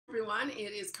Everyone,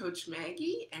 it is Coach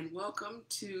Maggie, and welcome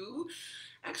to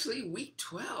actually week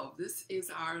 12. This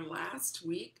is our last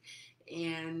week,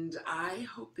 and I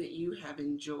hope that you have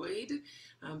enjoyed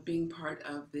being part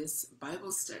of this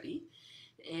Bible study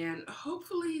and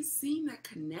hopefully seeing that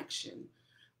connection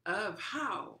of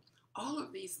how all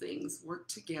of these things work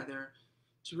together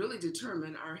to really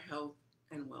determine our health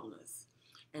and wellness.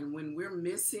 And when we're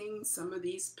missing some of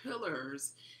these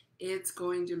pillars, it's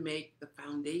going to make the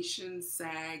foundation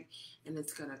sag, and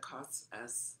it's going to cause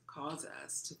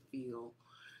us to feel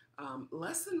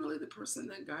less than really the person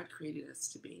that God created us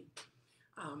to be.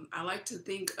 I like to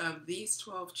think of these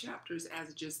 12 chapters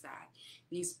as just that,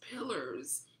 these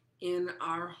pillars in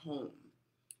our home.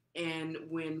 And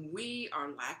when we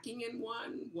are lacking in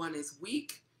one is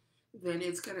weak, then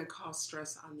it's going to cause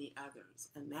stress on the others.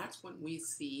 And that's when we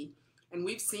see, and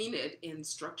we've seen it in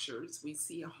structures, we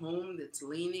see a home that's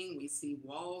leaning, we see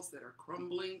walls that are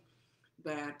crumbling,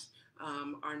 that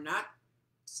are not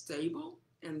stable.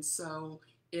 And so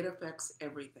it affects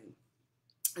everything.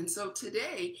 And so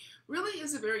today really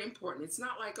is a very important, it's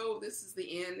not like, oh, this is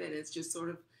the end and it's just sort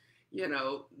of,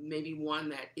 maybe one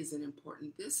that isn't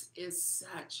important. This is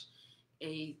such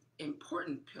a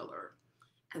important pillar,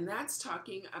 and that's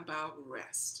talking about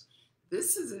rest.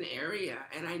 This is an area,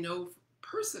 and I know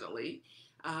personally,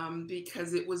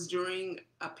 because it was during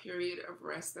a period of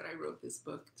rest that I wrote this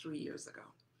book 3 years ago.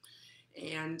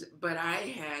 But I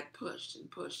had pushed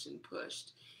and pushed and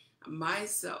pushed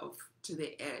myself to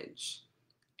the edge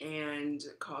and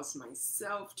caused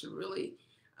myself to really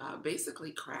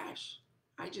basically crash.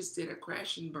 I just did a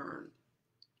crash and burn.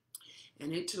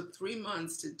 And it took 3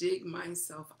 months to dig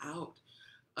myself out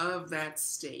of that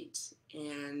state.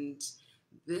 And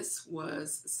this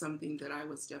was something that I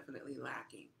was definitely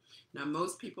lacking. Now,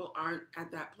 most people aren't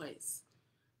at that place,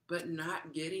 but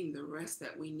not getting the rest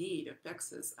that we need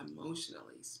affects us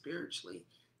emotionally, spiritually,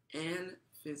 and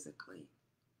physically.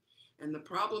 And the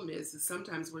problem is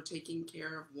sometimes we're taking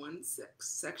care of one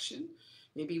section,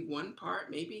 maybe one part.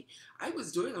 Maybe I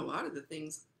was doing a lot of the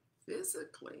things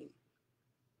physically,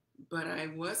 but I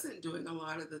wasn't doing a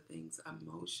lot of the things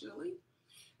emotionally.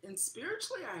 And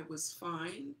spiritually, I was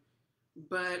fine.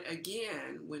 But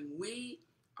again, when we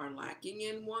are lacking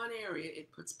in one area,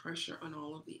 it puts pressure on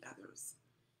all of the others.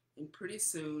 And pretty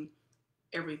soon,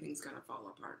 everything's going to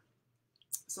fall apart.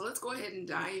 So let's go ahead and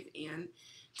dive in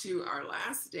to our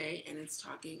last day, and it's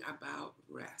talking about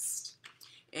rest.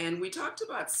 And we talked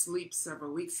about sleep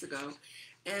several weeks ago,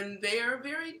 and they are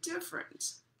very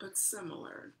different, but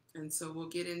similar. And so we'll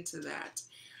get into that.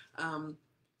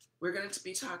 We're going to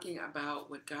be talking about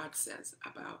what God says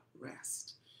about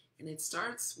rest. And it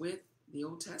starts with the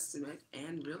Old Testament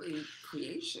and really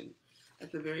creation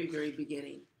at the very, very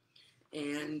beginning,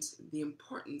 and the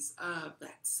importance of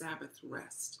that Sabbath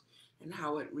rest and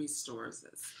how it restores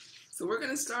us. So we're going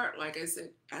to start, like I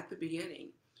said, at the beginning.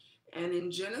 And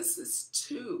in Genesis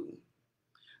 2,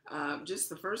 just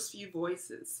the first few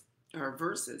verses,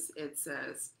 it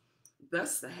says,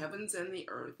 "Thus the heavens and the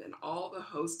earth and all the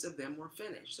hosts of them were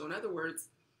finished." So in other words,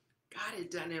 God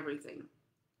had done everything.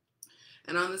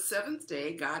 And on the seventh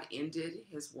day, God ended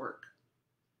his work,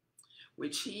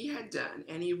 which he had done,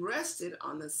 and he rested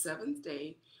on the seventh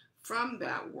day from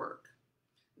that work.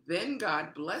 Then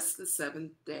God blessed the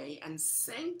seventh day and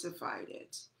sanctified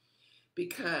it,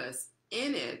 because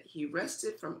in it he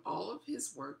rested from all of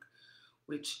his work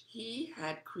which he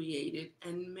had created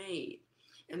and made.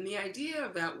 And the idea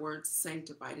of that word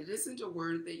sanctified, it isn't a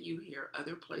word that you hear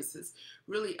other places,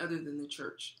 really other than the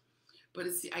church. But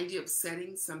it's the idea of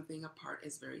setting something apart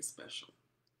as very special.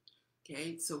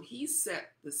 Okay, so he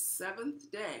set the seventh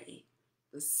day,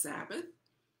 the Sabbath,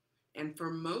 and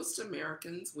for most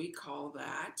Americans, we call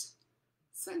that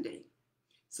Sunday.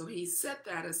 So he set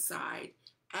that aside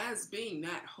as being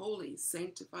that holy,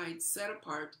 sanctified, set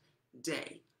apart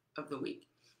day of the week.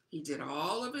 He did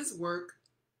all of his work,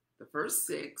 the first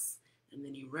 6, and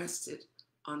then he rested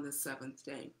on the seventh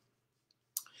day.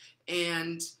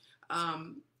 And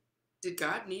did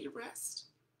God need a rest?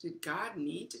 Did God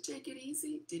need to take it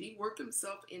easy? Did he work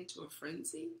himself into a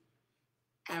frenzy?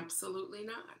 Absolutely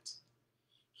not.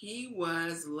 He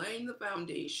was laying the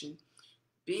foundation,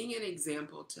 being an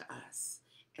example to us,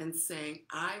 and saying,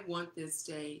 I want this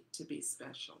day to be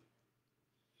special.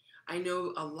 I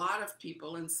know a lot of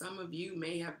people, and some of you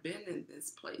may have been in this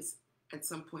place at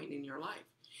some point in your life.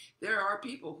 There are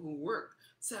people who work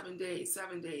 7 days,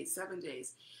 7 days, 7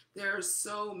 days. There are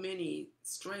so many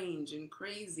strange and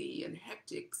crazy and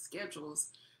hectic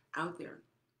schedules out there.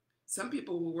 Some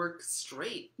people will work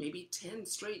straight, maybe 10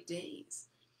 straight days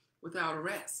without a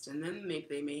rest. And then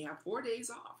they may have 4 days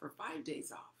off or 5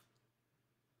 days off.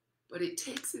 but it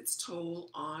takes its toll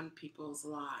on people's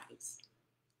lives.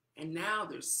 And now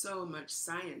there's so much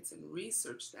science and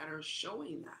research that are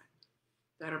showing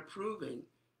that are proving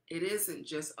it isn't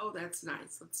just, oh, that's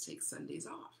nice, let's take Sundays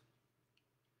off.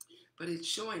 But it's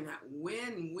showing that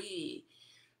when we,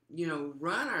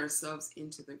 run ourselves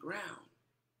into the ground,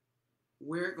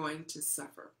 we're going to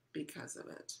suffer because of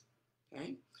it.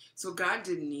 Okay? So God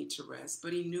didn't need to rest,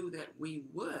 but he knew that we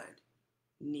would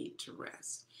need to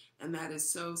rest. And that is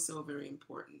so, so very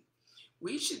important.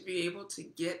 We should be able to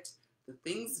get the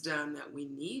things done that we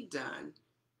need done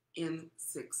in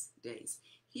 6 days.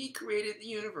 He created the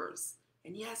universe,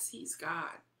 and yes, he's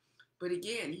God. But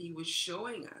again, he was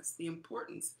showing us the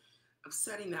importance of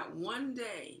setting that one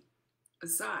day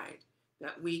aside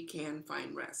that we can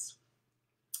find rest.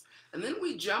 And then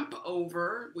we jump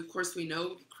over, of course, we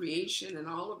know creation and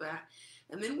all of that,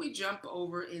 and then we jump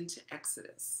over into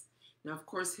Exodus. Now, of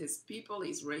course, his people,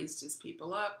 he's raised his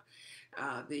people up,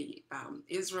 the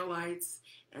Israelites,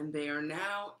 and they are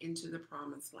now into the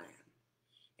promised land.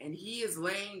 And he is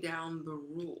laying down the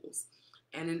rules.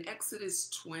 And in Exodus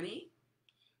 20,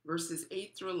 verses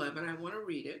 8 through 11, I want to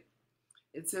read it.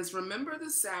 It says, remember the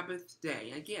Sabbath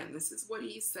day. Again, this is what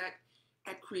he set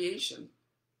at creation.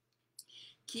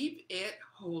 Keep it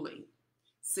holy.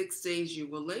 6 days you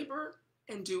will labor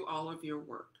and do all of your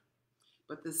work.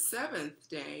 But the seventh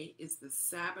day is the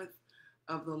Sabbath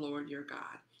of the Lord your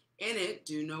God. In it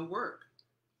do no work.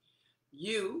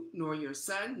 You, nor your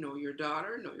son, nor your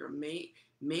daughter, nor your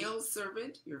male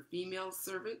servant, your female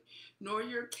servant, nor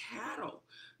your cattle,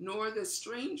 nor the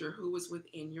stranger who was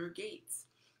within your gates.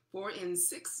 For in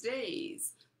 6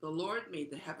 days the Lord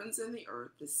made the heavens and the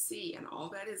earth, the sea, and all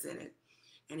that is in it,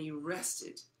 and he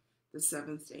rested the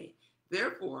seventh day.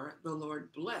 Therefore the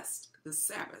Lord blessed the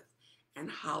Sabbath and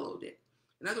hallowed it.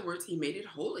 In other words, he made it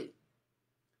holy.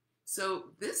 So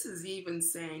this is even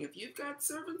saying if you've got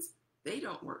servants, they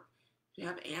don't work. If you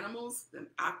have animals, the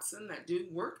oxen that do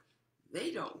work,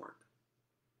 they don't work.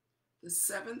 The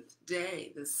seventh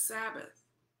day, the Sabbath,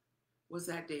 was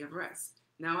that day of rest.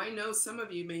 Now I know some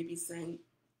of you may be saying,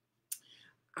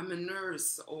 I'm a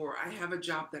nurse or I have a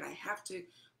job that I have to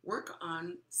work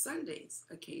on Sundays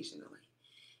occasionally.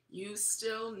 You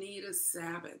still need a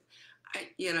Sabbath.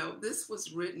 This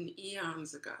was written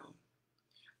eons ago.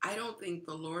 I don't think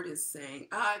the Lord is saying,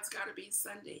 it's got to be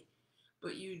Sunday.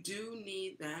 But you do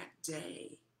need that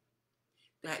day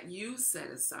that you set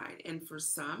aside. And for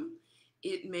some,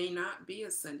 it may not be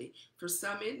a Sunday. For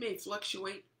some, it may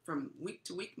fluctuate from week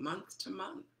to week, month to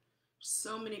month.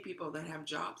 So many people that have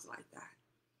jobs like that.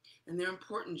 And they're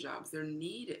important jobs. They're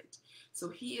needed. So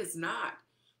he is not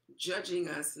judging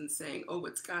us and saying,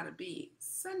 it's got to be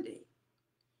Sunday.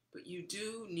 But you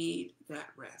do need that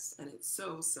rest. And it's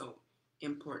so, so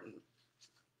important.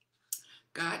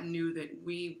 God knew that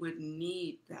we would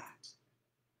need that.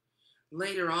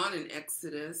 Later on in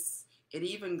Exodus, it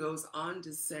even goes on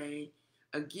to say,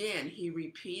 again, he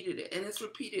repeated it. And it's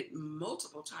repeated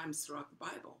multiple times throughout the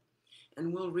Bible.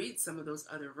 And we'll read some of those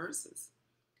other verses.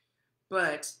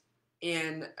 But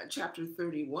in chapter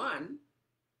 31,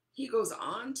 he goes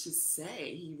on to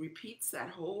say, he repeats that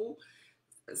whole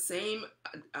same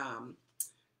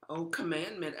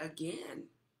commandment again.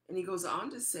 And he goes on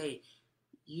to say,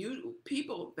 you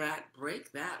people that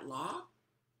break that law,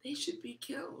 they should be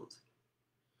killed.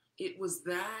 It was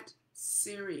that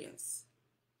serious.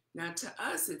 Now to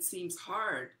us, it seems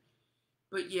hard,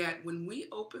 but yet when we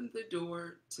open the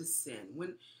door to sin,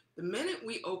 when the minute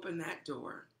we open that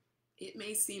door, it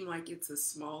may seem like it's a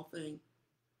small thing,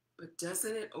 but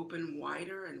doesn't it open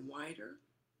wider and wider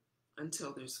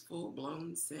until there's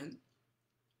full-blown sin?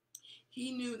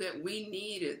 He knew that we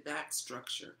needed that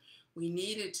structure. We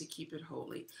needed to keep it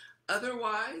holy.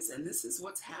 Otherwise, and this is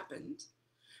what's happened,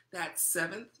 that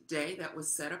seventh day that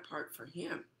was set apart for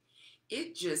him,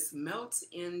 it just melts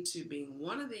into being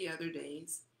one of the other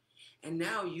days. And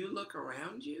now you look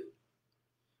around you,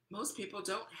 most people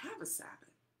don't have a Sabbath.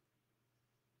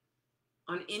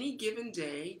 On any given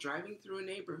day, driving through a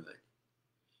neighborhood,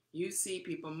 you see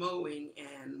people mowing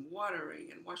and watering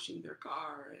and washing their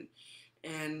car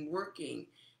and working.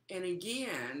 And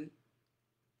again,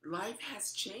 life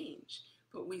has changed,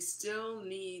 but we still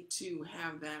need to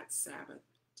have that Sabbath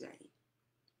day.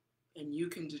 And you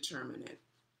can determine it.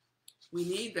 We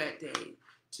need that day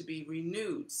to be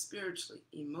renewed spiritually,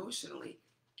 emotionally,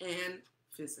 and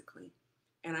physically.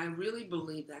 And I really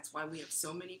believe that's why we have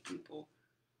so many people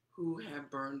who have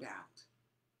burned out,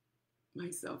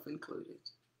 myself included.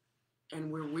 And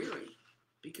we're weary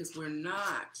because we're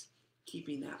not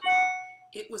keeping that law.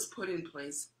 It was put in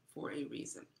place for a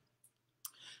reason.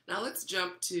 Now let's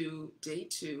jump to day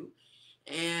 2.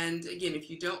 And again, if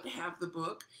you don't have the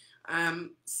book,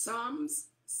 Psalms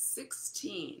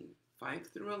 16, 5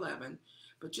 through 11,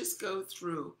 but just go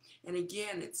through. And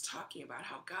again, it's talking about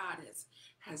how God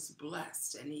has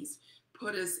blessed and he's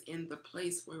put us in the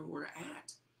place where we're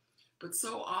at. But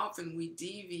so often we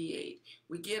deviate,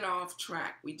 we get off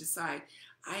track, we decide,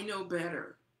 I know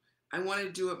better. I want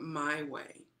to do it my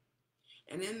way.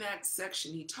 And in that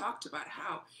section, he talked about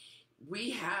how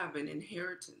we have an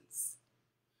inheritance.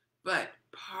 But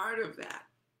part of that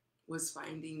was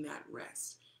finding that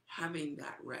rest, having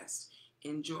that rest,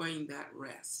 enjoying that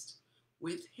rest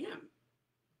with him.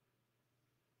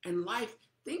 And life,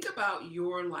 think about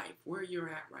your life, where you're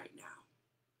at right now.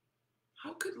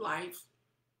 How could life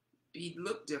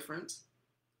look different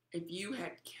if you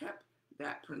had kept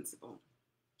that principle?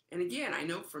 And again, I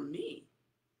know for me,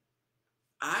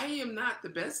 I am not the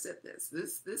best at this.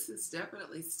 This is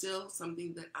definitely still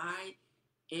something that I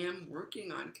am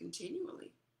working on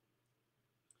continually.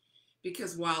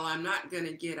 Because while I'm not going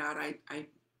to get out, I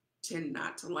tend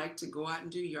not to like to go out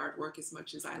and do yard work as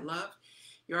much as I love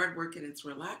yard work and it's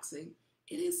relaxing.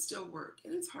 It is still work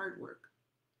and it's hard work.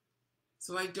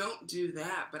 So I don't do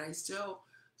that, but I still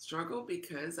struggle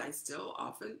because I still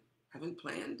often haven't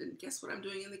planned. And guess what I'm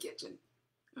doing in the kitchen?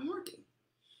 I'm working.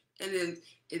 And then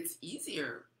it's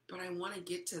easier, but I want to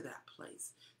get to that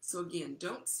place. So again,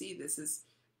 don't see this as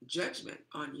judgment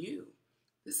on you.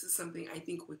 This is something I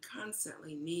think we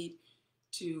constantly need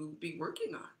to be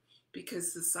working on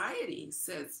because society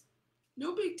says,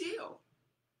 no big deal.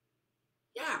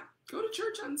 Yeah, go to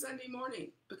church on Sunday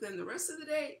morning, but then the rest of the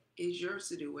day is yours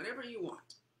to do whatever you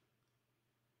want.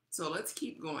 So let's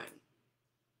keep going.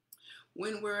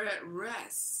 When we're at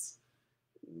rest,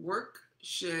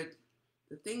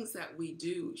 the things that we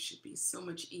do should be so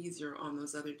much easier on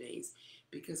those other days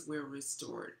because we're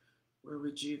restored, we're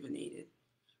rejuvenated.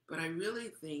 But I really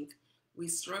think we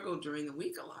struggle during the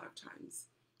week a lot of times.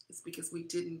 It's because we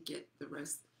didn't get the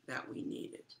rest that we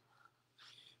needed.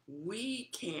 We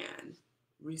can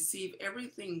receive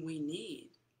everything we need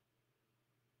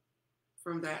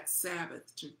from that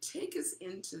Sabbath to take us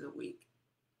into the week.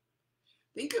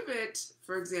 Think of it,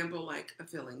 for example, like a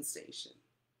filling station,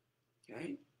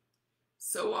 okay?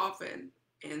 So often,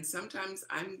 and sometimes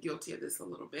I'm guilty of this a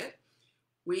little bit,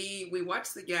 we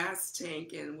watch the gas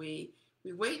tank and we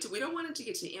wait we don't want it to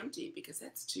get to empty because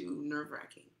that's too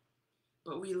nerve-wracking.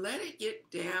 But we let it get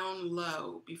down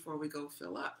low before we go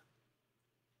fill up.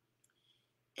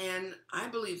 And I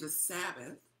believe the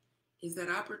Sabbath is that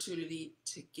opportunity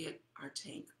to get our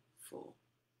tank full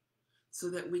so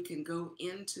that we can go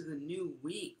into the new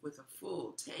week with a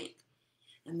full tank.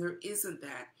 And there isn't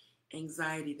that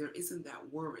anxiety, there isn't that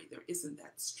worry, there isn't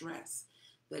that stress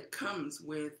that comes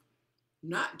with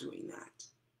not doing that.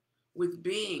 With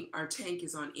being, our tank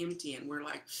is on empty and we're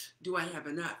like, do I have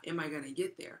enough? Am I going to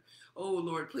get there? Oh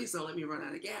Lord, please don't let me run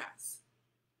out of gas.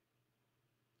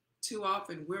 Too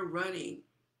often we're running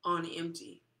on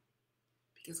empty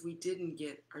because we didn't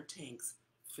get our tanks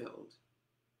filled.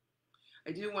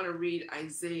 I do want to read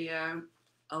Isaiah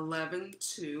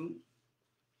 11:2.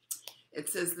 It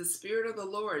says, the Spirit of the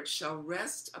Lord shall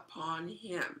rest upon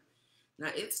him. Now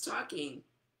it's talking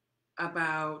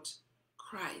about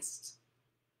Christ,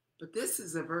 but this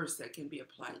is a verse that can be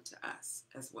applied to us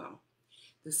as well.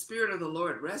 The Spirit of the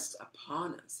Lord rests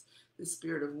upon us, the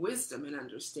Spirit of wisdom and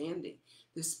understanding,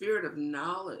 the Spirit of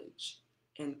knowledge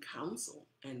and counsel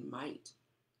and might,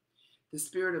 the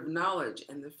Spirit of knowledge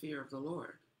and the fear of the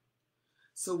Lord.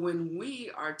 So when we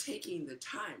are taking the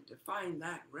time to find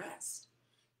that rest,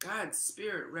 God's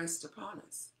Spirit rests upon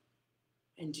us.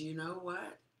 And do you know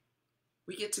what?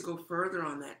 We get to go further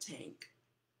on that tank.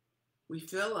 We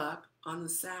fill up on the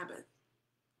Sabbath.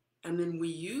 And then we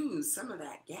use some of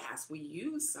that gas. We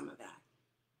use some of that.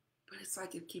 But it's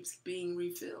like it keeps being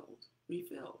refilled.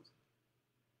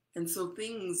 And so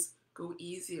things go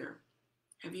easier.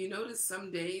 Have you noticed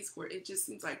some days where it just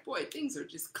seems like, boy, things are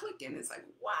just clicking. It's like,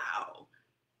 wow.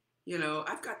 You know,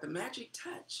 I've got the magic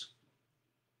touch.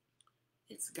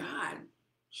 It's God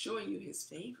showing you his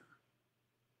favor.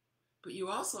 But you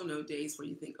also know days where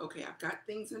you think, okay, I've got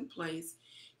things in place.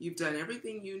 You've done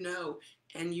everything you know,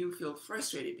 and you feel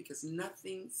frustrated because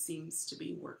nothing seems to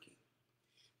be working.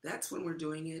 That's when we're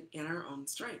doing it in our own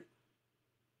strength.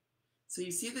 So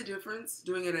you see the difference,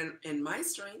 doing it in my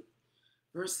strength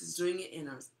versus doing it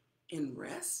in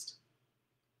rest,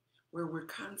 where we're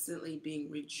constantly being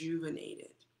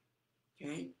rejuvenated,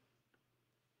 okay?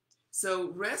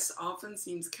 So rest often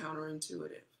seems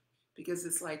counterintuitive because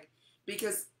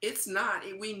it's not,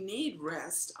 we need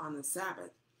rest on the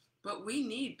Sabbath, but we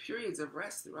need periods of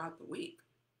rest throughout the week.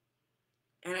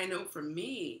 And I know for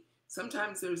me,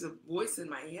 Sometimes there's a voice in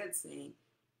my head saying,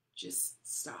 just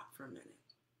stop for a minute.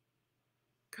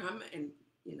 Come and,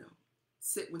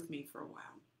 sit with me for a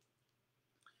while.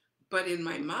 But in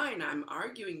my mind, I'm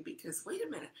arguing because, wait a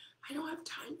minute, I don't have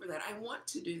time for that. I want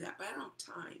to do that, but I don't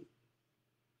have time.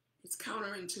 It's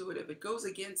counterintuitive. It goes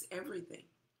against everything.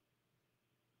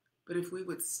 But if we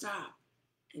would stop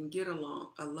and get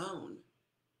alone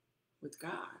with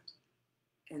God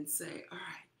and say, all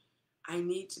right, I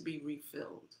need to be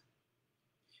refilled.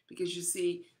 Because you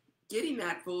see, getting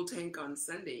that full tank on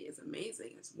Sunday is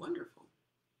amazing. It's wonderful.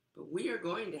 But we are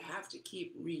going to have to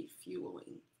keep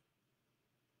refueling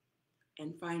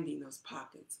and finding those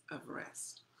pockets of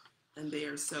rest. And they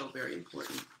are so very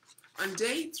important. On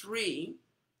day 3,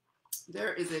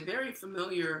 there is a very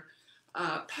familiar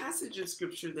passage of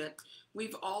scripture that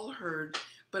we've all heard,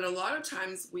 but a lot of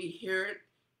times we hear it,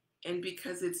 and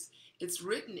because it's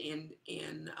written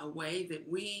in a way that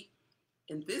we,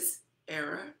 in this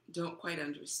era, don't quite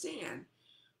understand,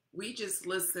 we just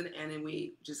listen and then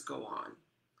we just go on.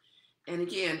 And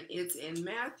again, it's in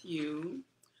Matthew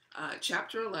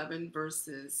chapter 11,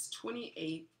 verses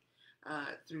 28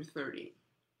 through 30.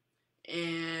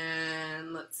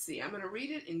 And let's see, I'm going to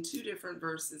read it in 2 different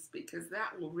verses because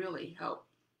that will really help.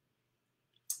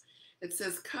 It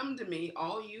says, "Come to me,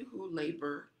 all you who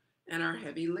labor and are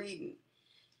heavy laden,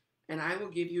 and I will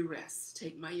give you rest.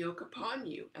 Take my yoke upon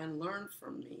you and learn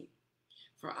from me.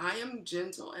 For I am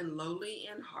gentle and lowly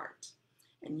in heart,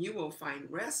 and you will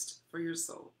find rest for your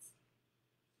souls.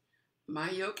 My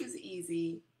yoke is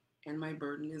easy and my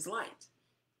burden is light."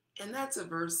 And that's a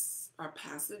verse, our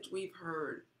passage we've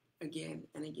heard again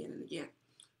and again and again.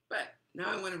 But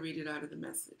now I want to read it out of the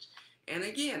Message. And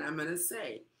again, I'm going to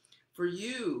say, for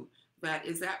you, that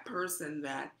is that person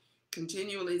that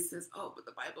continually says, oh, but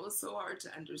the Bible is so hard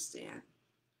to understand.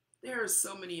 There are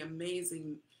so many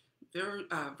amazing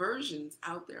versions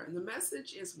out there, and the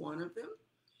Message is one of them.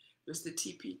 There's the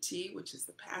TPT, which is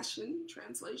the Passion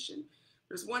Translation.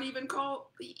 There's one even called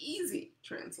the Easy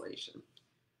Translation.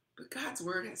 But God's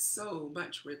Word has so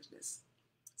much richness.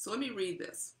 So let me read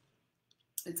this.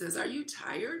 It says, "Are you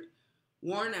tired,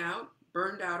 worn out,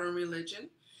 burned out on religion?"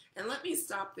 And let me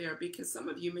stop there because some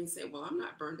of you may say, well, I'm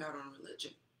not burned out on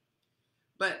religion.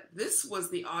 But this was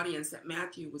the audience that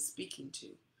Matthew was speaking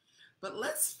to. But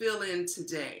let's fill in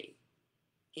today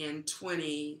in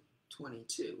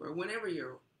 2022 or whenever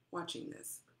you're watching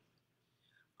this.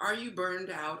 Are you burned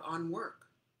out on work?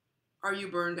 Are you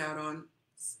burned out on,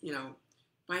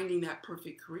 finding that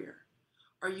perfect career?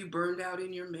 Are you burned out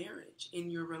in your marriage, in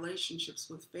your relationships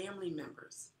with family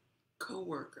members,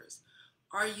 co-workers?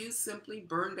 Are you simply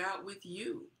burned out with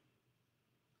you?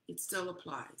 It still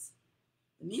applies.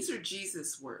 And these are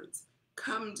Jesus' words.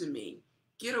 Come to me,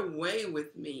 get away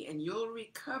with me, and you'll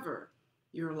recover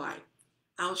your life.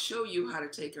 I'll show you how to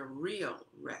take a real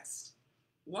rest.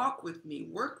 Walk with me,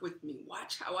 work with me,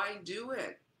 watch how I do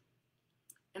it.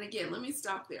 And again, let me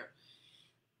stop there.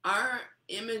 Our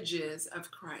images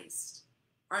of Christ,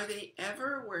 are they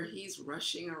ever where he's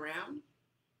rushing around?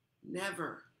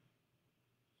 Never.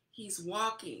 He's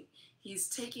walking. He's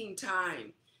taking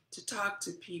time to talk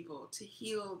to people, to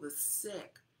heal the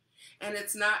sick. And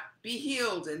it's not be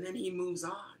healed and then he moves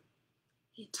on.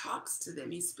 He talks to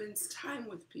them. He spends time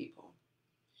with people.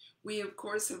 We, of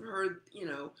course, have heard,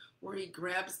 where he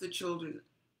grabs the children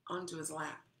onto his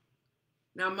lap.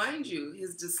 Now, mind you,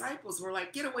 his disciples were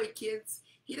like, get away, kids.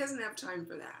 He doesn't have time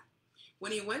for that.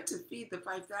 When he went to feed the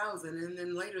 5,000 and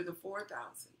then later the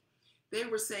 4,000, they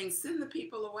were saying, send the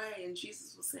people away. And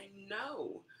Jesus was saying,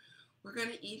 no, we're going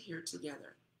to eat here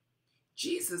together.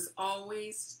 Jesus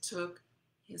always took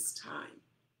his time.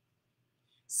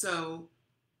 So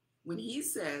when he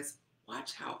says,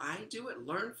 watch how I do it,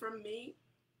 learn from me,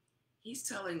 he's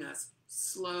telling us,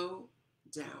 slow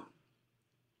down.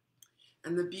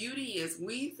 And the beauty is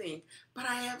we think, but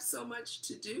I have so much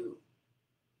to do.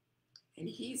 And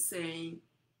he's saying,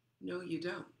 no, you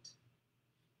don't.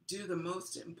 Do the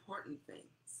most important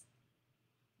things.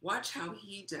 Watch how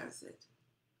he does it.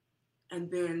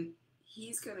 And then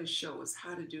he's going to show us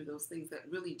how to do those things that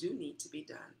really do need to be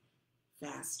done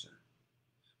faster.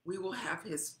 We will have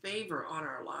his favor on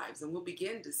our lives and we'll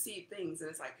begin to see things. And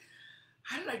it's like,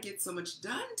 how did I get so much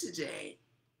done today?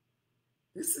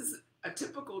 This is a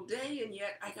typical day, and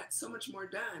yet I got so much more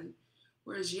done.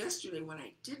 Whereas yesterday when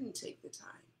I didn't take the time,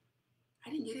 I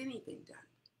didn't get anything done.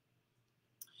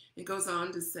 It goes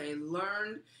on to say,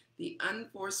 learn the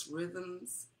unforced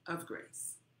rhythms of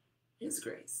grace. His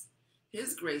grace.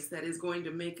 His grace that is going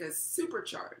to make us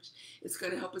supercharged. It's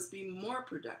going to help us be more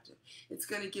productive. It's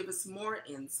going to give us more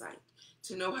insight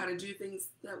to know how to do things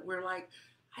that we're like,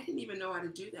 I didn't even know how to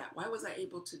do that. Why was I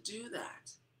able to do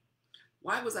that?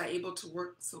 Why was I able to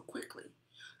work so quickly?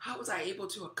 How was I able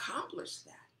to accomplish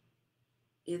that?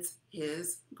 It's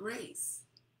His grace.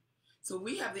 So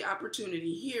we have the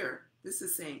opportunity here, this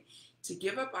is saying, to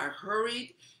give up our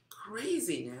hurried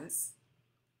craziness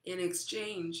in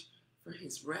exchange for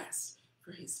His rest,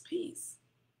 for His peace.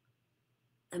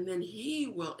 And then He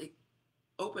will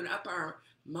open up our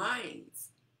minds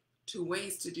to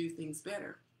ways to do things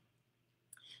better.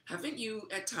 Haven't you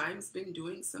at times been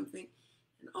doing something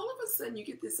and all of a sudden you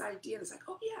get this idea and it's like,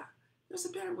 oh yeah, there's a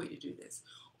better way to do this.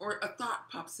 Or a thought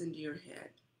pops into your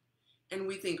head and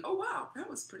we think, oh wow, that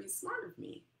was pretty smart of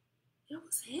me. It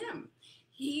was Him.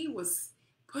 He was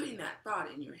putting that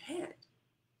thought in your head.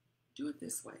 Do it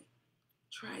this way.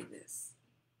 Try this.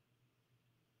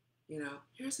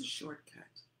 Here's a shortcut.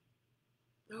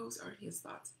 Those are His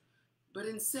thoughts. But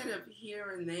instead of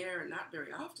here and there and not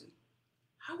very often,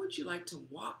 how would you like to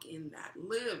walk in that,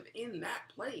 live in that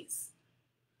place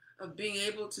of being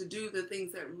able to do the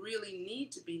things that really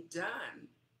need to be done?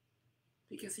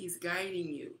 Because He's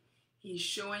guiding you. He's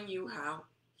showing you how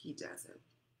He does it.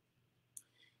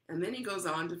 And then He goes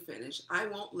on to finish, I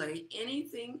won't lay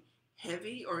anything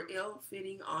heavy or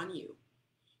ill-fitting on you.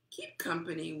 Keep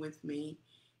company with me,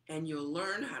 and you'll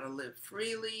learn how to live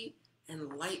freely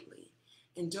and lightly.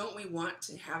 And don't we want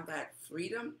to have that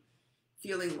freedom,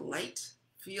 feeling light,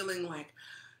 feeling like,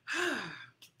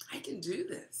 I can do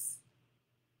this.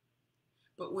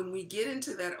 But when we get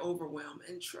into that overwhelm,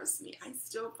 and trust me, I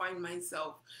still find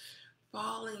myself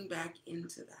falling back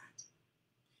into that.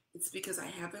 It's because I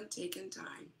haven't taken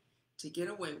time to get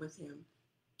away with Him,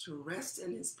 to rest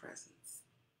in His presence.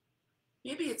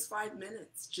 Maybe it's 5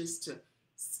 minutes just to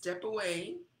step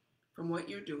away from what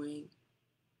you're doing,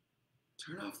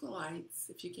 turn off the lights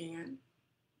if you can,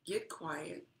 get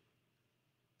quiet,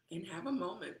 and have a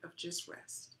moment of just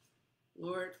rest.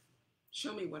 Lord,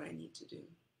 show me what I need to do.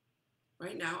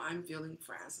 Right now, I'm feeling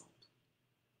frazzled.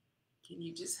 Can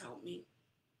you just help me?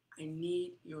 I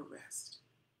need your rest.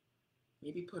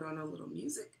 Maybe put on a little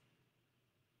music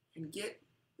and get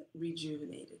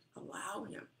rejuvenated. Allow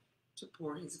Him to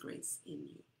pour His grace in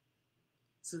you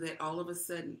so that all of a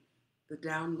sudden the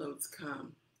downloads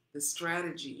come, the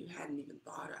strategy you hadn't even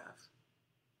thought of,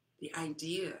 the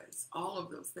ideas, all of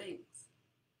those things.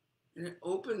 And it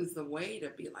opens the way to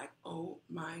be like, oh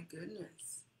my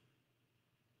goodness.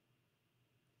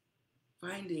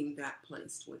 Finding that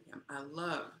place with Him. I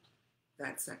love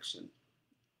that section.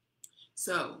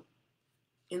 So,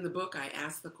 in the book, I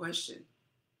asked the question,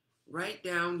 write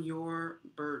down your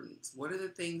burdens. What are the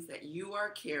things that you are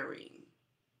carrying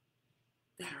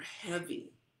that are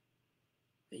heavy,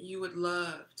 that you would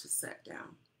love to set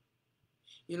down?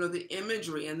 The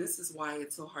imagery, and this is why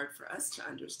it's so hard for us to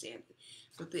understand it,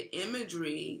 but the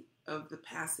imagery of the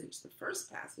passage, the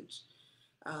first passage,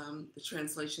 the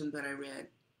translation that I read,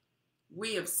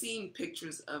 we have seen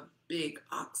pictures of big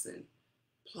oxen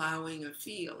plowing a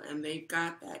field, and they've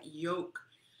got that yoke,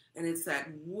 and it's that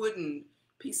wooden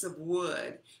piece of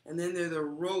wood, and then there are the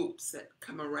ropes that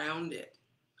come around it,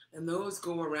 and those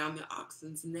go around the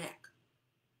oxen's neck,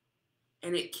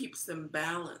 and it keeps them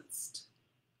balanced,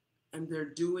 and they're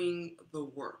doing the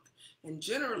work. And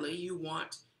generally, you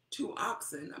want 2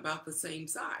 oxen about the same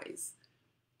size.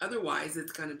 Otherwise,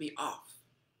 it's going to be off.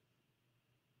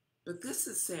 But this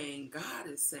is saying, God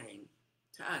is saying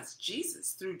to us,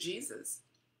 Jesus, through Jesus,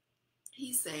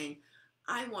 He's saying,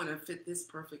 I want to fit this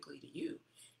perfectly to you.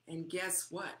 And guess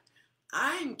what?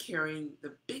 I'm carrying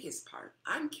the biggest part.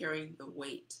 I'm carrying the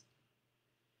weight.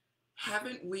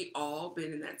 Haven't we all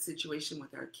been in that situation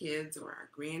with our kids or our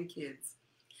grandkids?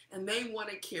 And they want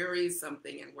to carry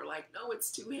something and we're like, no,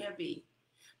 it's too heavy.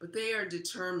 But they are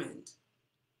determined.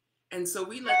 And so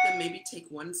we let them maybe take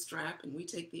one strap and we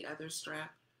take the other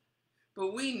strap.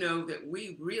 But we know that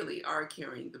we really are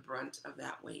carrying the brunt of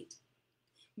that weight.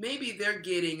 Maybe they're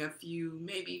getting a few,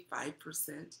 maybe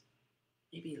 5%,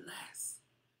 maybe less,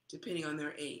 depending on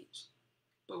their age.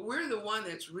 But we're the one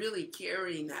that's really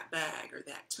carrying that bag or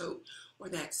that tote or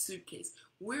that suitcase.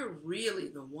 We're really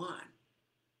the one.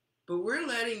 But we're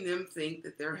letting them think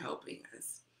that they're helping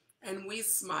us. And we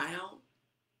smile.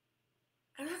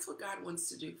 And that's what God wants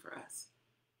to do for us.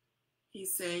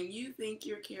 He's saying, you think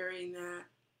you're carrying that?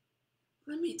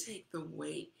 Let me take the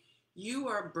weight. You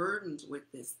are burdened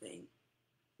with this thing.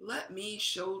 Let me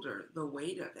shoulder the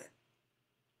weight of it.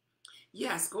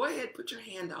 Yes, go ahead, put your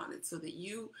hand on it so that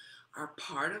you are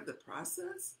part of the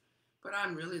process, but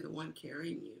I'm really the one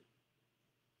carrying you.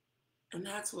 And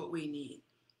that's what we need.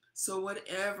 So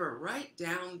whatever, write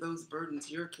down those burdens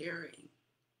you're carrying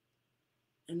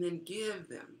and then give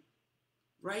them,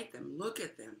 write them, look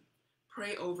at them,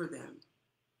 Pray over them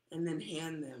and then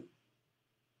hand them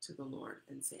to the Lord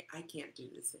and say, I can't do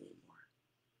this anymore.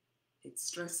 It's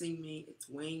stressing me. It's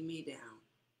weighing me down.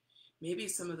 Maybe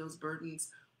some of those burdens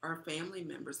are family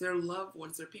members. They're loved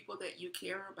ones. They're people that you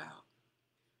care about.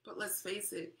 But let's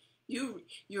face it,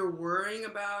 you're worrying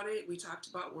about it. We talked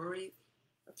about worry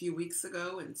a few weeks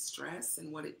ago and stress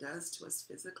and what it does to us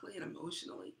physically and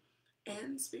emotionally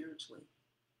and spiritually.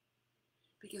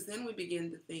 Because then we begin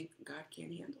to think God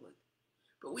can't handle it.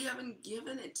 But we haven't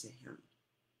given it to him.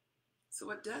 So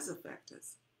it does affect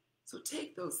us. So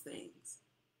take those things.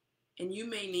 And you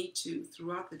may need to,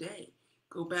 throughout the day,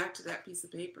 go back to that piece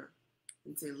of paper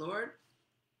and say, Lord,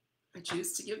 I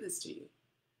choose to give this to you.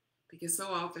 Because so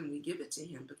often we give it to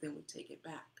him, but then we take it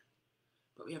back.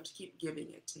 But we have to keep giving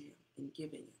it to him and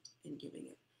giving it and giving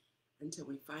it until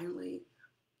we finally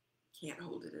can't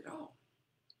hold it at all.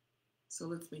 So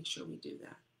let's make sure we do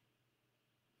that.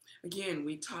 Again,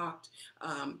 we talked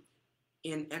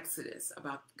in Exodus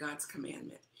about God's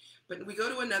commandment. But we go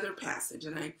to another passage,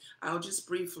 and I'll just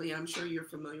briefly, I'm sure you're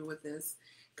familiar with this.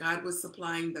 God was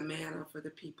supplying the manna for the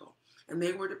people, and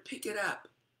they were to pick it up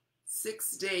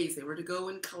 6 days. They were to go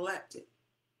and collect it.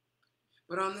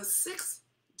 But on the 6th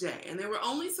day, and they were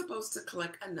only supposed to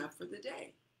collect enough for the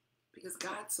day, because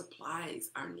God supplies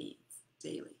our needs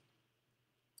daily.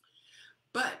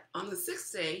 But on the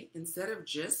 6th day, instead of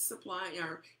just supplying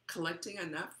or collecting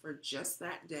enough for just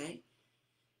that day,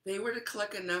 they were to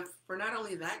collect enough for not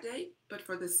only that day, but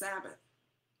for the Sabbath.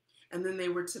 And then they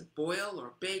were to boil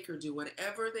or bake or do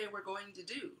whatever they were going to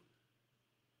do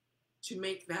to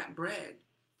make that bread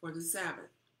for the Sabbath.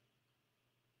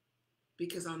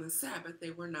 Because on the Sabbath,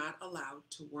 they were not allowed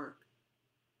to work.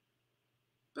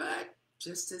 But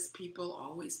just as people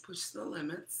always push the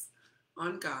limits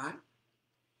on God,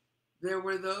 there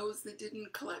were those that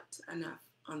didn't collect enough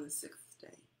on the 6th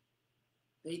day.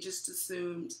 They just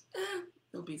assumed,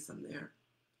 there'll be some there.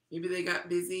 Maybe they got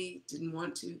busy, didn't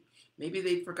want to. Maybe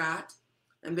they forgot.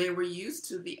 And they were used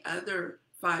to the other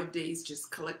 5 days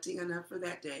just collecting enough for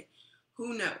that day.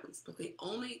 Who knows? But they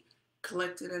only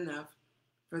collected enough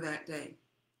for that day.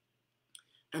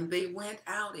 And they went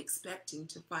out expecting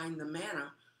to find the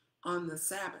manna on the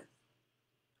Sabbath.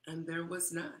 And there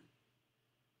was none.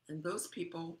 And those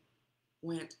people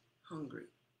went hungry.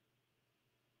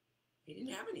 They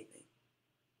didn't have anything.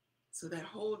 So that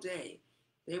whole day,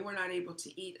 they were not able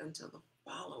to eat until the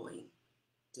following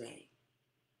day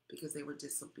because they were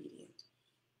disobedient.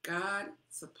 God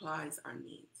supplies our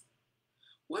needs.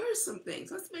 What are some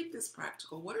things? Let's make this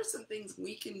practical. What are some things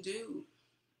we can do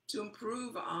to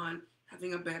improve on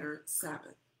having a better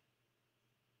Sabbath?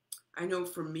 I know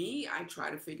for me, I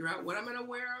try to figure out what I'm going to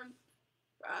wear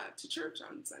to church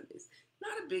on Sundays.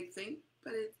 Not a big thing,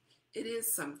 but it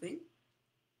is something.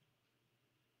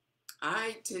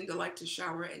 I tend to like to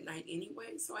shower at night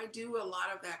anyway, so I do a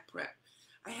lot of that prep.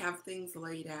 I have things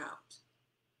laid out.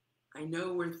 I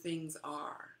know where things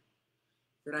are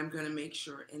that I'm going to make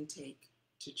sure and take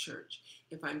to church.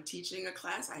 If I'm teaching a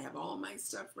class, I have all my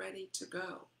stuff ready to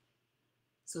go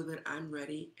so that I'm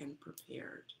ready and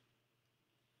prepared.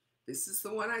 This is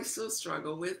the one I still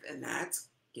struggle with, and that's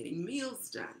getting meals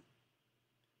done.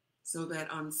 So that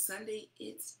on Sunday,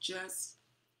 it's just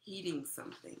heating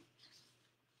something.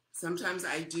 Sometimes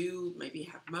I do maybe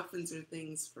have muffins or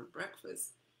things for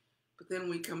breakfast, but then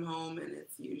we come home and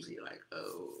it's usually like,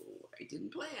 oh, I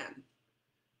didn't plan.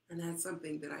 And that's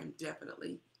something that I'm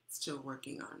definitely still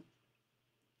working on.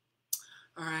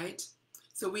 All right.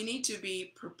 So we need to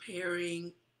be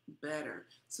preparing better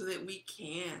so that we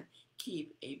can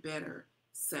keep a better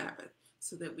Sabbath,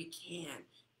 so that we can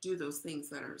do those things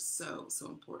that are so, so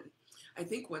important. I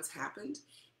think what's happened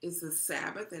is the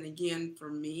Sabbath, and again, for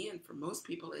me and for most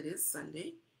people, it is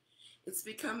Sunday. It's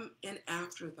become an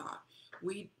afterthought.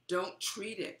 We don't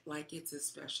treat it like it's a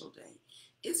special day.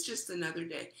 It's just another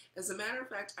day. As a matter of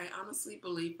fact, I honestly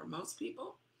believe for most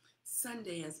people,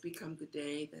 Sunday has become the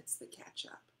day that's the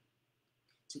catch-up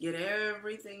to get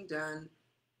everything done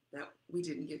that we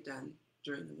didn't get done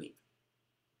during the week.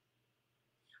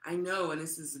 I know, and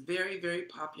this is very, very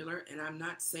popular, and I'm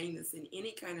not saying this in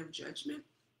any kind of judgment,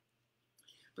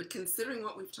 but considering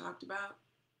what we've talked about,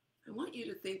 I want you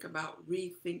to think about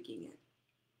rethinking it.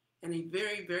 And a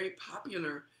very, very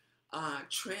popular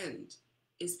trend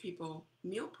is people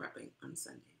meal prepping on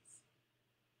Sundays.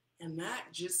 And that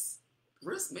just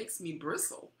makes me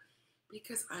bristle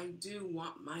because I do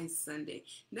want my Sunday.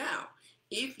 Now,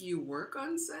 if you work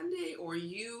on Sunday or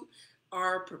you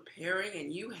are preparing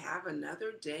and you have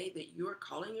another day that you are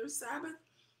calling your Sabbath,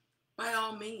 by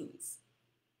all means.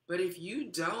 But if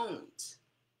you don't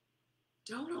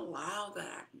allow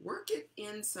that. Work it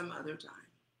in some other time.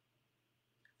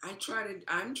 I'm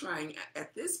trying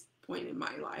at this point in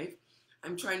my life,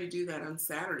 I'm trying to do that on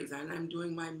Saturdays, and I'm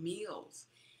doing my meals.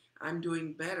 I'm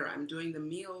doing better. I'm doing the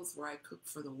meals where I cook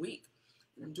for the week,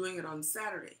 and I'm doing it on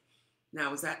Saturday.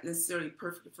 Now, is that necessarily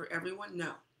perfect for everyone?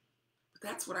 No. But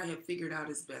that's what I have figured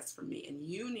out is best for me, and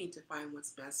you need to find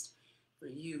what's best for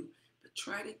you. But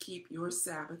try to keep your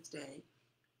Sabbath day,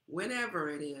 whenever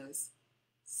it is,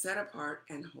 set apart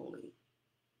and holy.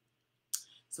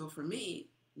 So for me,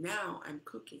 now I'm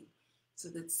cooking so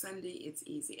that Sunday it's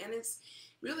easy. And it's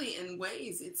really, in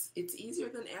ways, it's easier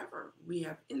than ever. We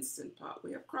have Instant Pot,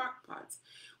 we have crock pots,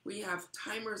 we have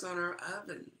timers on our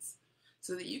ovens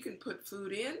so that you can put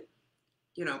food in,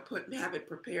 have it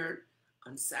prepared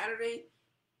on Saturday,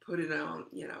 put it on,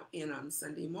 in on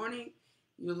Sunday morning.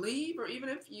 You leave, or even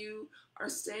if you are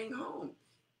staying home,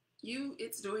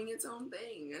 it's doing its own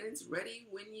thing and it's ready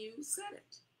when you set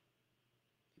it.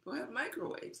 People have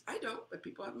microwaves. I don't, but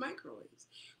people have microwaves.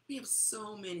 We have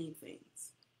so many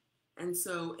things. And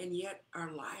yet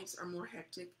our lives are more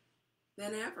hectic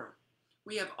than ever.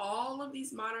 We have all of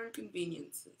these modern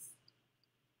conveniences,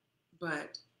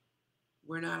 but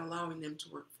we're not allowing them to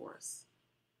work for us.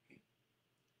 Okay?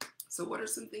 So what are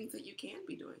some things that you can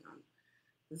be doing on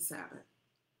the Sabbath?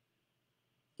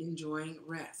 Enjoying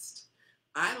rest.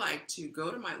 I like to go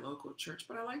to my local church,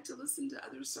 but I like to listen to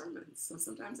other sermons. So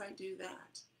sometimes I do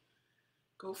that.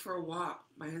 Go for a walk.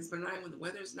 My husband and I, when the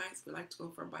weather's nice, we like to go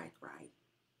for a bike ride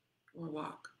or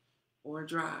walk or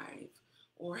drive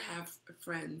or have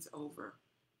friends over,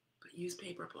 but use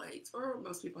paper plates, or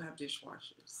most people have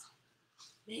dishwashers.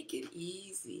 Make it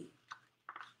easy.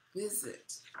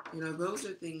 Visit. Those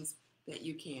are things that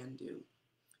you can do.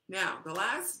 Now, the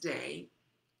last day,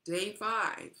 day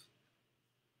 5,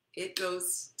 it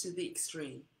goes to the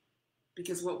extreme,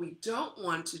 because what we don't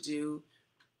want to do,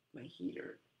 my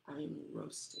heater, I'm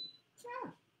roasting.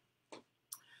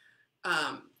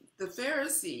 Yeah. The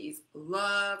Pharisees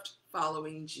loved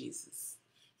following Jesus,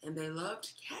 and they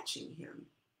loved catching him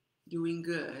doing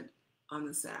good on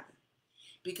the Sabbath,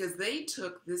 because they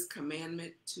took this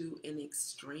commandment to an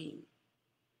extreme.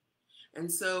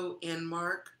 And so in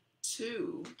Mark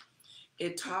 2,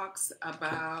 it talks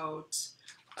about,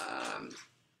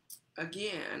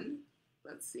 again,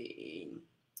 let's see.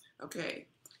 Okay,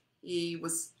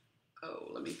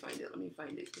 let me find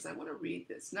it, because I want to read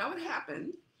this. Now it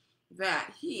happened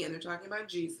that he, and they're talking about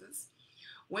Jesus,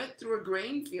 went through a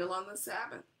grain field on the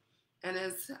Sabbath. And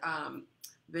as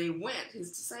they went,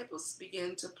 his disciples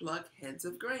began to pluck heads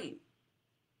of grain.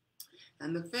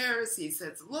 And the Pharisee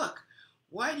says, "Look,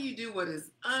 why do you do what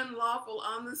is unlawful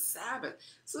on the Sabbath?"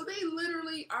 So they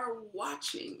literally are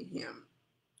watching him.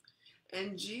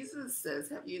 And Jesus says,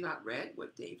 "Have you not read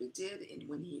what David did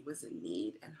when he was in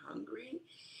need and hungry?"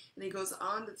 And he goes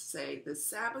on to say, the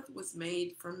Sabbath was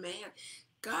made for man.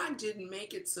 God didn't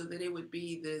make it so that it would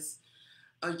be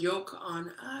a yoke on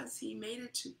us. He made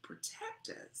it to protect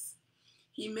us.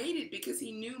 He made it because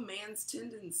he knew man's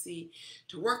tendency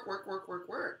to work,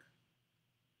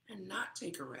 and not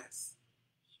take a rest.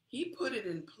 He put it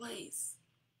in place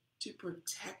to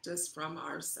protect us from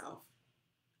ourselves,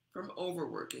 from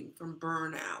overworking, from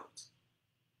burnout,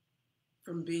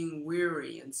 from being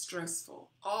weary and stressful,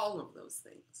 all of those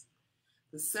things.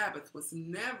 The Sabbath was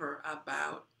never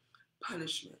about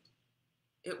punishment.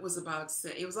 It was about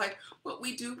sin. It was like what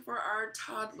we do for our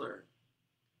toddler.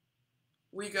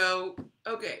 We go,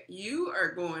 okay, you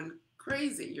are going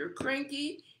crazy. You're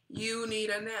cranky. You need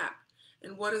a nap.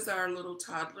 And what does our little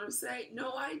toddler say?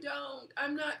 "No, I don't.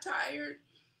 I'm not tired."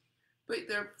 But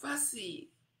they're fussy.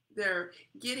 They're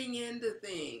getting into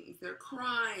things. They're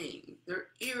crying. They're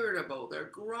irritable. They're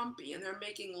grumpy. And they're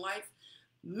making life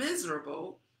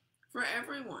miserable for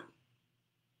everyone.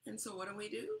 And so what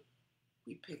do?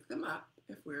 We pick them up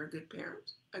if we're a good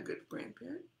parent, a good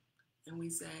grandparent, and we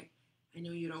say, "I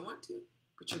know you don't want to,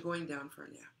 but you're going down for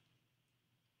a nap."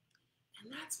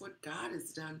 And that's what God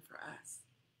has done for us.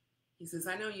 He says,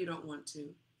 "I know you don't want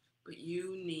to, but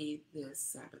you need this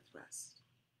Sabbath rest."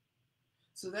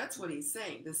 So that's what he's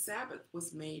saying. The Sabbath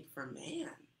was made for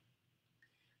man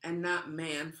and not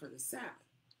man for the Sabbath.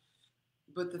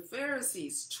 But the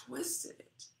Pharisees twisted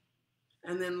it.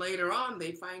 And then later on,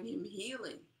 they find him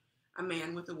healing a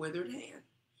man with a withered hand.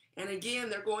 And again,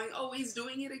 they're going, "Oh, he's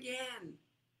doing it again.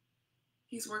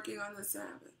 He's working on the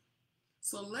Sabbath."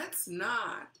 So let's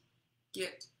not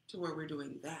get to where we're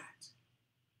doing that.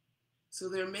 So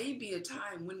there may be a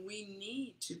time when we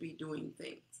need to be doing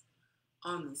things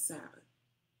on the Sabbath.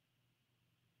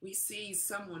 We see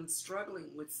someone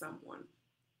struggling with someone.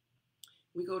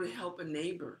 We go to help a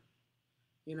neighbor.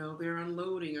 They're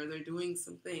unloading or they're doing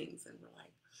some things, and we're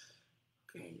like,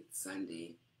 okay, it's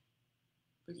Sunday,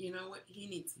 But you know what? He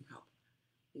needs some help.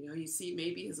 You know, you see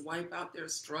maybe his wife out there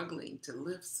struggling to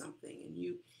lift something, and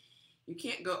you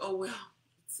can't go, oh well,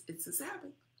 it's a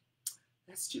Sabbath.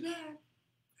 That's too bad.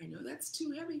 I know that's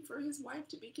too heavy for his wife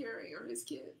to be carrying, or his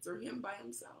kids, or him by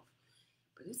himself.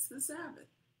 But it's the Sabbath.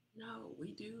 No,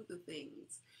 we do the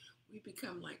things. We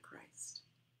become like Christ.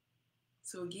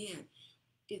 So again,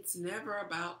 it's never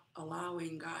about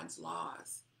allowing God's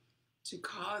laws to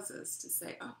cause us to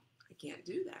say, oh, I can't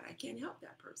do that. I can't help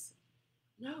that person.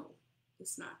 No,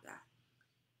 it's not that.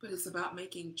 But it's about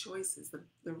making choices,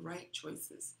 the right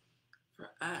choices for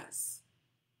us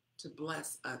to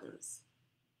bless others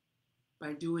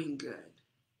by doing good.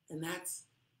 And that's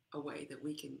a way that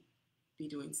we can be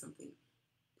doing something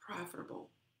profitable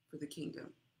for the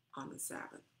kingdom on the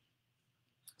Sabbath.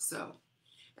 So,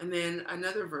 and then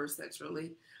another verse that's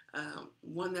really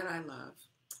one that I love.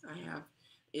 I have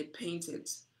it painted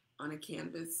on a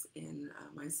canvas in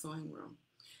my sewing room.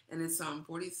 And it's Psalm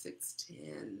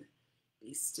 46:10.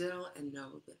 Be still and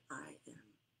know that I am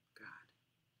God.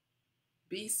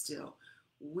 Be still.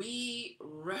 We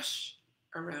rush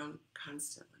around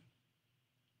constantly.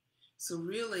 So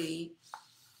really,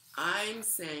 I'm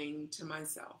saying to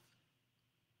myself,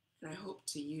 and I hope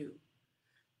to you,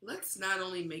 let's not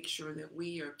only make sure that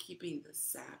we are keeping the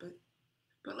Sabbath,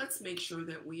 but let's make sure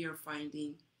that we are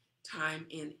finding time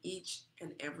in each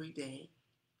and every day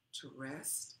to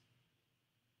rest,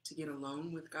 to get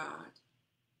alone with God,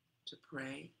 to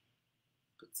pray,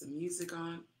 put some music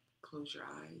on, close your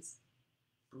eyes,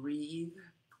 breathe.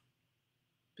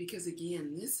 Because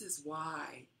again, this is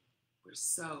why we're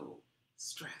so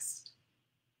stressed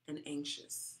and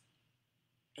anxious.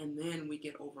 And then we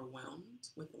get overwhelmed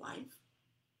with life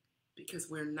because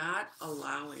we're not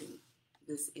allowing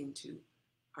this into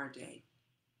our day.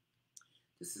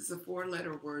 This is a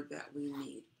 4-letter word that we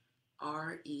need.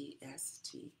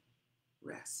 R-E-S-T,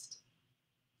 rest.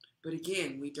 But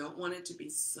again, we don't want it to be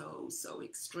so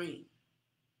extreme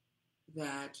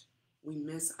that we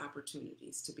miss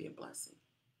opportunities to be a blessing.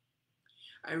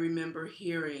 I remember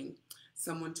hearing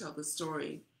someone tell the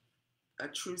story, a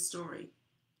true story,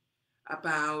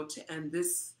 about, and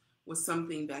this was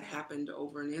something that happened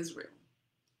over in Israel.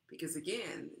 Because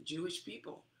again, Jewish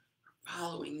people are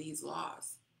following these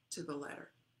laws to the letter.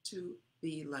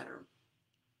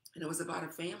 And it was about a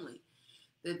family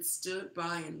that stood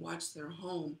by and watched their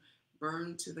home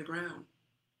burn to the ground.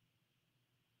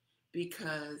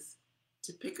 Because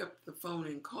to pick up the phone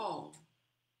and call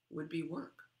would be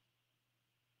work.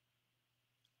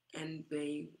 And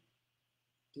they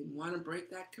didn't want to break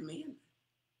that commandment.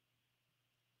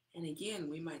 And again,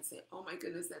 we might say, oh my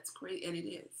goodness, that's crazy. And it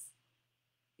is.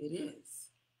 It is.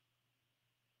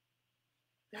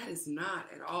 That is not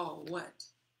at all what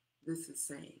this is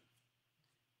saying.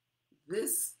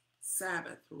 This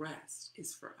Sabbath rest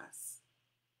is for us.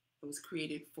 It was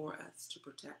created for us, to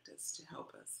protect us, to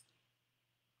help us,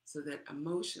 so that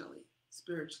emotionally,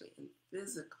 spiritually, and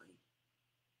physically,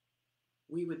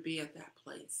 we would be at that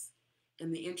place.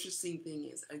 And the interesting thing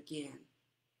is, again,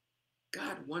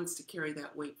 God wants to carry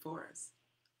that weight for us.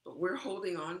 But we're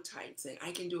holding on tight, saying,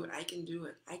 I can do it, I can do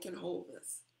it, I can hold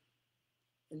this.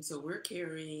 And so we're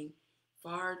carrying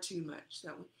far too much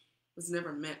that was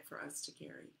never meant for us to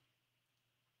carry.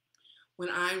 When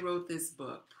I wrote this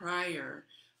book, prior,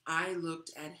 I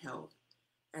looked at health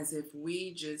as if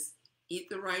we just eat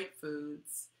the right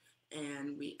foods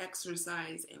and we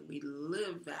exercise and we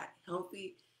live that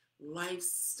healthy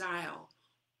lifestyle,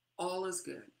 all is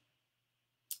good.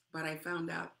 But I found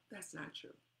out that's not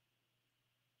true.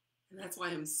 And that's why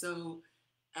I'm so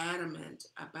adamant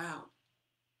about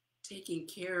taking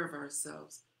care of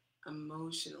ourselves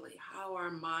emotionally, how our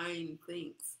mind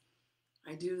thinks.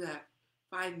 I do that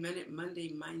 5-minute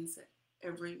Monday mindset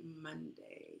every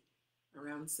Monday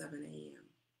around 7 a.m.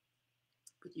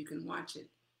 But you can watch it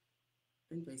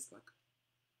on Facebook.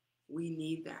 We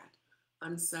need that.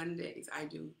 On Sundays, I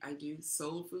do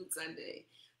Soul Food Sunday,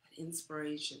 that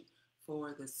inspiration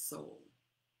for the soul.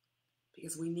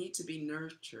 Because we need to be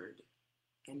nurtured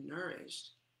and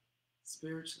nourished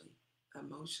spiritually,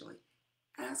 emotionally,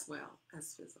 as well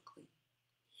as physically.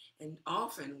 And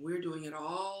often we're doing it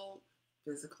all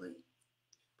physically,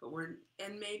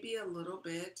 and maybe a little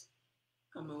bit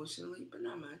emotionally, but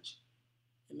not much.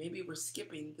 And maybe we're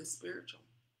skipping the spiritual.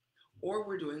 Or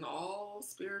we're doing all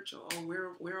spiritual. Oh,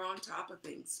 we're on top of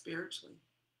things spiritually.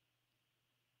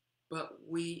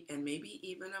 And maybe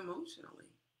even emotionally.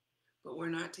 But we're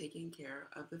not taking care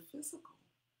of the physical.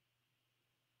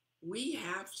 We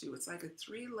have to. It's like a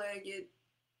 3-legged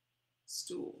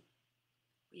stool.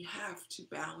 We have to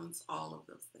balance all of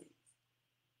those things.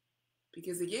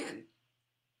 Because again,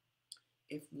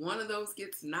 If one of those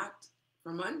gets knocked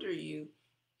from under you,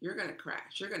 you're going to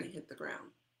crash. You're going to hit the ground.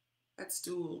 That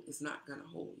stool is not going to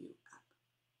hold you up.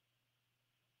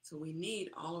 So we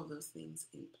need all of those things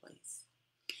in place.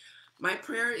 My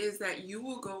prayer is that you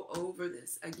will go over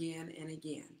this again and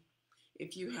again.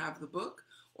 If you have the book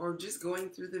or just going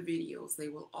through the videos, they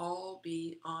will all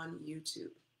be on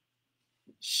YouTube.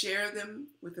 Share them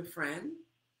with a friend.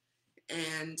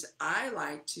 And I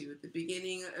like to, at the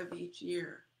beginning of each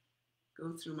year,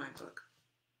 go through my book.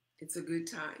 It's a good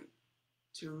time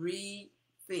to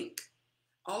rethink.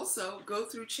 Also, go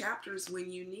through chapters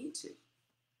when you need to.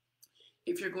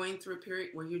 If you're going through a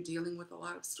period where you're dealing with a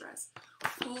lot of stress,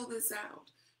 pull this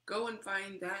out. Go and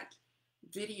find that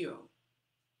video.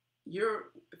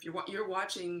 If you're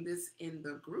watching this in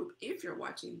the group, if you're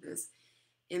watching this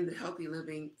in the Healthy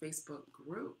Living Facebook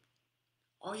group,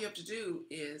 all you have to do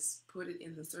is put it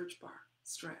in the search bar,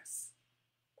 stress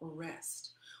or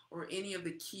rest, or any of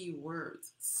the key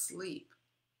words, sleep,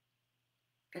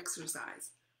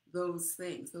 exercise, those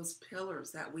things, those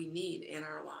pillars that we need in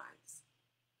our lives.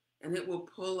 And it will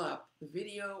pull up the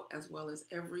video as well as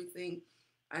everything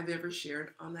I've ever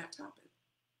shared on that topic.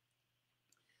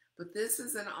 But this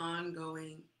is an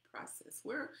ongoing process.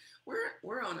 We're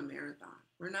on a marathon.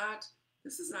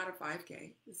 This is not a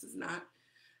 5K. This is not,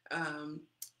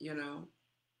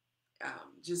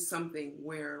 just something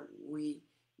where we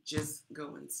just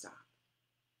go and stop.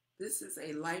 This is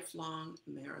a lifelong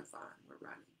marathon we're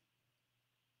running.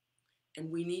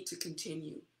 And we need to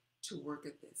continue to work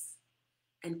at this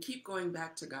and keep going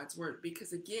back to God's word.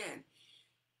 Because again,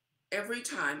 every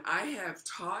time I have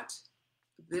taught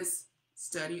this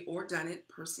study or done it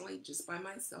personally just by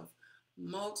myself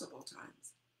multiple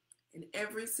times, and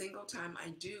every single time I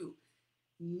do,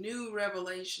 new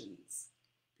revelations,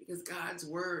 because God's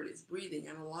word is breathing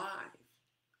and alive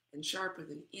and sharper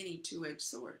than any two-edged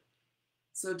sword.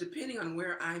 So depending on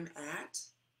where I'm at,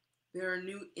 there are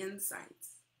new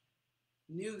insights,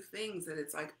 new things that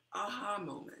it's like aha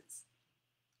moments.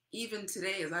 Even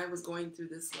today, as I was going through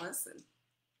this lesson,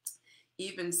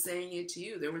 even saying it to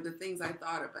you, there were the things I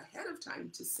thought of ahead of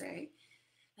time to say,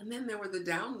 and then there were the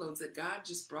downloads that God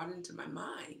just brought into my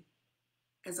mind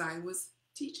as I was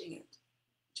teaching it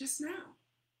just now.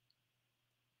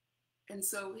 And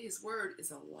so his word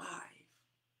is alive.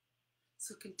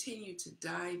 So continue to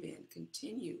dive in,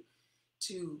 continue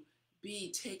to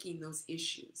be taking those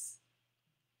issues.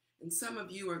 And some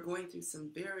of you are going through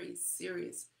some very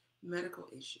serious medical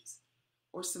issues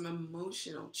or some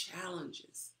emotional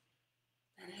challenges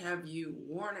that have you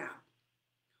worn out,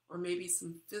 or maybe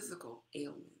some physical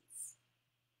ailments.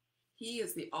 He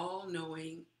is the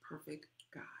all-knowing, perfect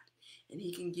God, and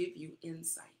he can give you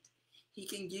insight. He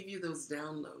can give you those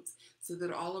downloads so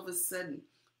that all of a sudden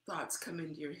thoughts come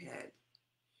into your head.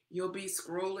 You'll be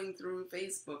scrolling through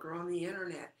Facebook or on the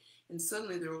internet, and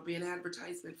suddenly there will be an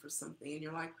advertisement for something, and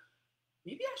you're like,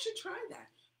 maybe I should try that.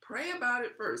 Pray about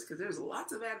it first, because there's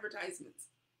lots of advertisements.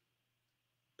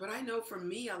 But I know for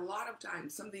me, a lot of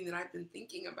times, something that I've been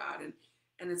thinking about, and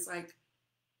it's like,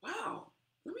 wow,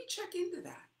 let me check into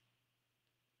that.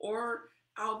 Or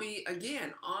I'll be,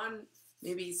 again, on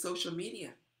maybe social media,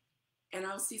 and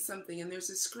I'll see something, and there's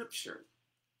a scripture.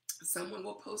 Someone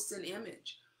will post an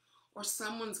image, or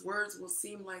someone's words will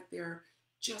seem like they're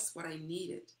just what I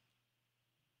needed.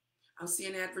 I'll see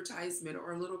an advertisement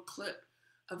or a little clip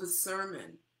of a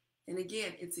sermon, and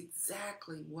again, it's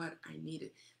exactly what I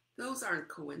needed. Those aren't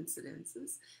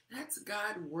coincidences. That's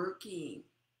God working.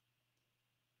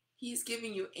 He's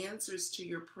giving you answers to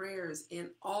your prayers in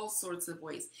all sorts of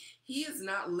ways. He is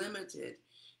not limited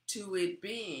to it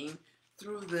being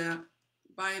through the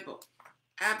Bible.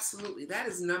 Absolutely, that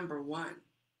is number one.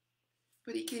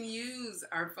 But he can use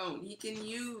our phone. He can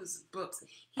use books.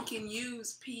 He can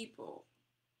use people.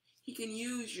 He can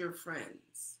use your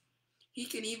friends. He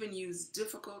can even use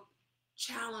difficult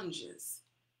challenges.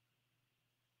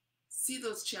 See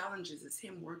those challenges as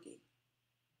him working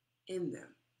in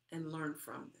them and learn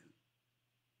from them.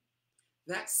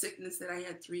 That sickness that I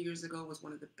had 3 years ago was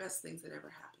one of the best things that ever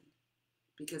happened,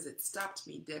 because it stopped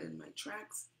me dead in my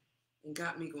tracks and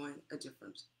got me going a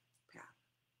different path.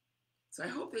 So I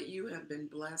hope that you have been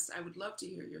blessed. I would love to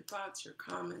hear your thoughts, your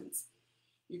comments.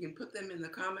 You can put them in the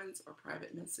comments or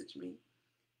private message me.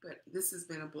 But this has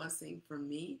been a blessing for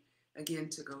me, again,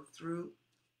 to go through,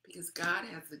 because God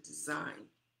has a design.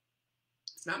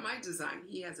 It's not my design.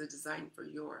 He has a design for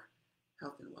your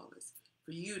health and wellness,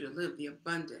 for you to live the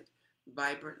abundant,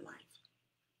 vibrant life.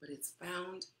 But it's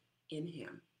found in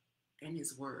him and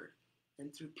his word,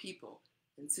 and through people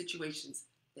and situations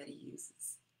that he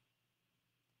uses.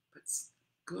 But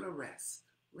go to rest.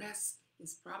 Rest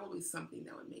is probably something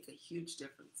that would make a huge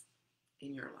difference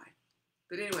in your life.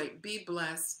 But anyway, be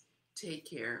blessed, take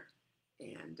care,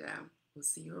 and we'll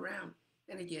see you around.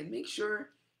 And again, make sure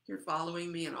you're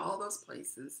following me in all those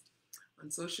places on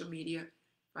social media,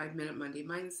 5 Minute Monday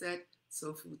Mindset,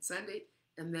 Soul Food Sunday,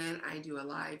 and then I do a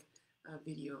live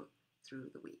video through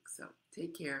the week. So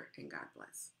take care and God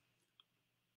bless.